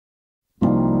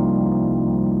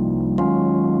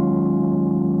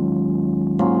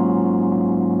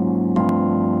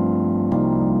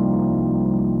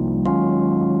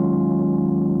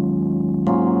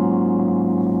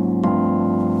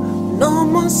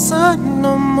sun,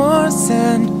 no more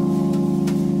sand.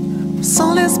 My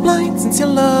soul is blind since your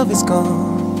love is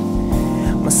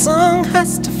gone. My song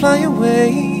has to fly away.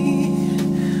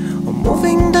 I'm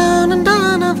moving down and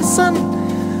down of the sun.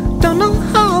 Don't know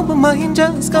how, but my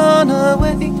angel's gone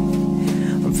away.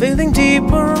 I'm feeling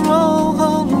deeper all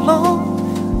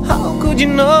alone. How could you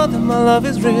know that my love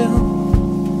is real?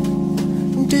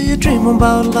 Do you dream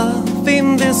about love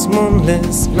in this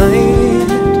moonless night?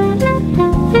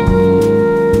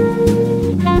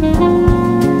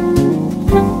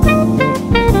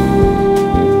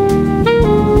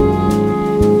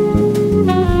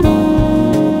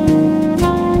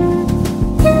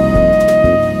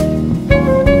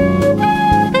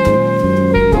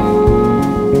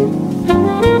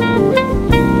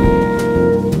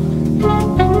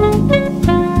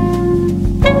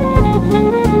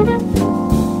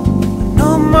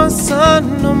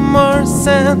 Sun, no more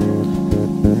sand.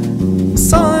 My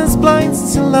soul is blind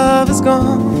since your love is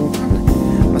gone.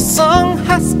 My song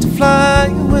has to fly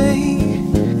away.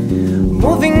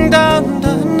 Moving down to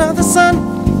another sun.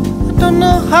 I don't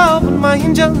know how, but my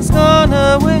angel has gone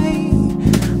away.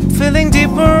 I'm feeling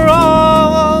deeper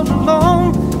all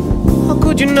alone. How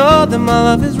could you know that my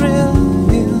love is real?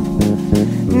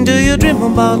 Do you dream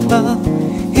about love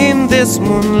in this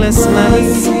moonless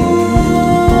night?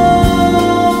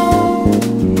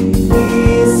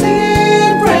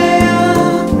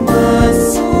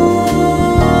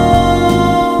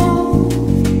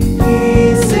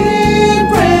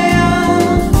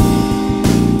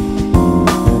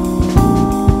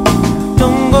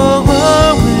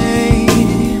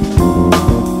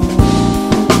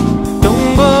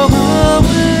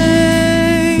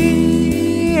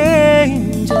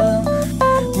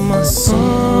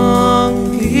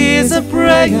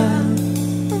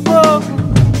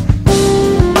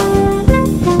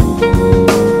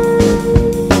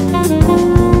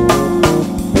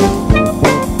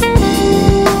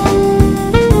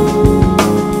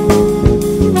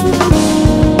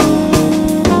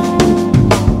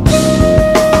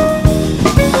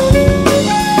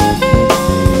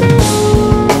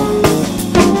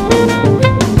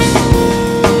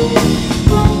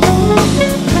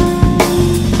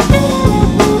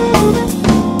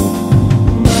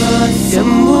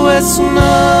 Deumble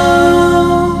Wessouna,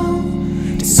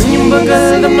 di suñu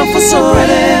mbëggeel dem na fa sore.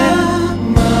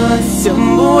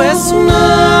 Deumble Wessouna,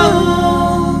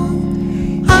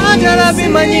 ajala bi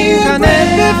ma ñinkane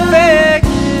bi fekk.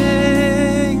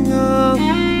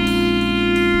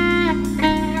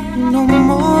 No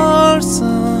more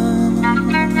sun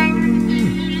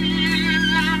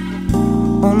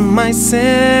on my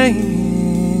saying.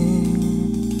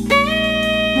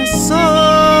 My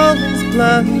soul is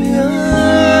blind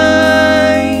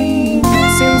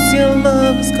since your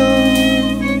love is gone.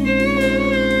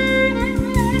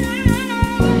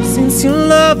 Since your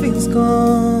love is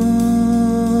gone,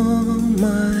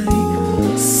 my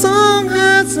song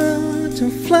has to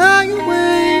fly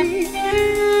away.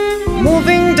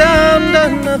 Moving down to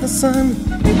another sun.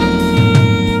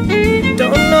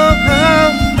 Don't know how,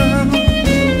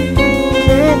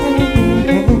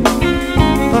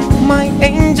 but my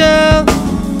angel,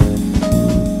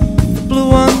 blue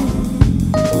one,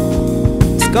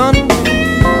 is gone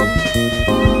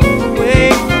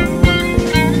away.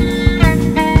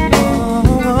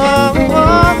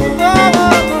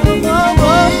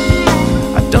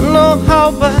 I don't know how,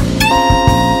 but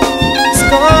it's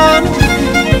gone.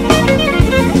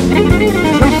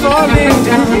 I'm falling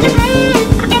down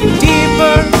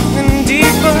deeper and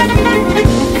deeper.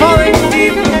 I'm falling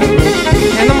deeper,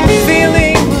 and I'm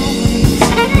feeling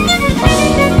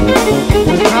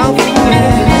how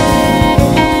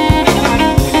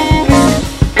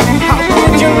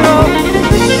could you know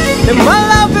that my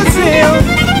love is real?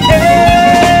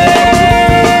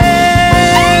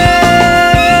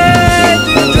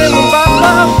 Do you dream about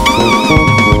love?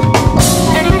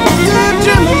 Do you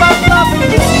dream about love in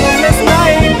this moonless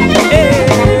night?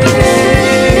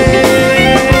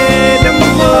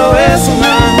 Deumble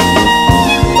Wessouna.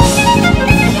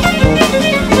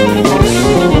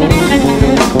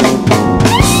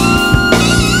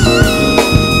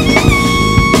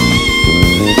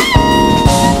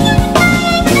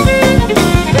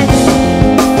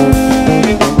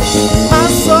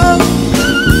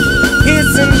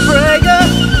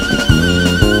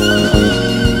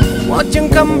 Watch him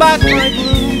come back, my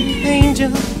blue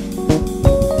angel.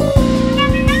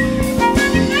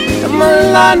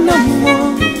 Tamala no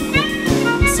more,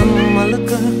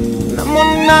 samalaka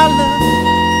namonala.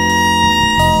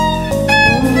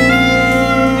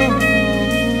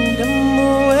 Deumble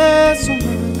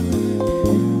Wessouna,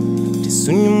 di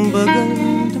suñu mbëggeel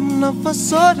dem never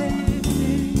saw it.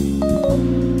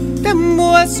 Deumble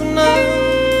Wessouna,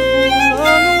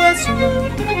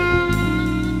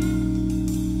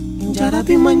 Njara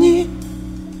bimanyi,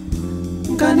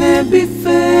 Nkane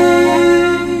bife,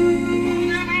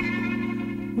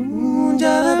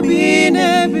 Njara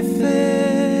bine bife.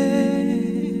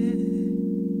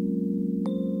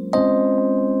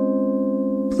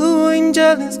 Blue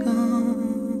angel is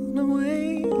gone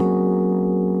away.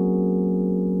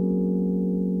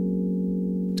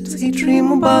 Does he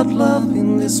dream about love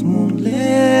in this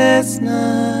moonless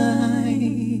night?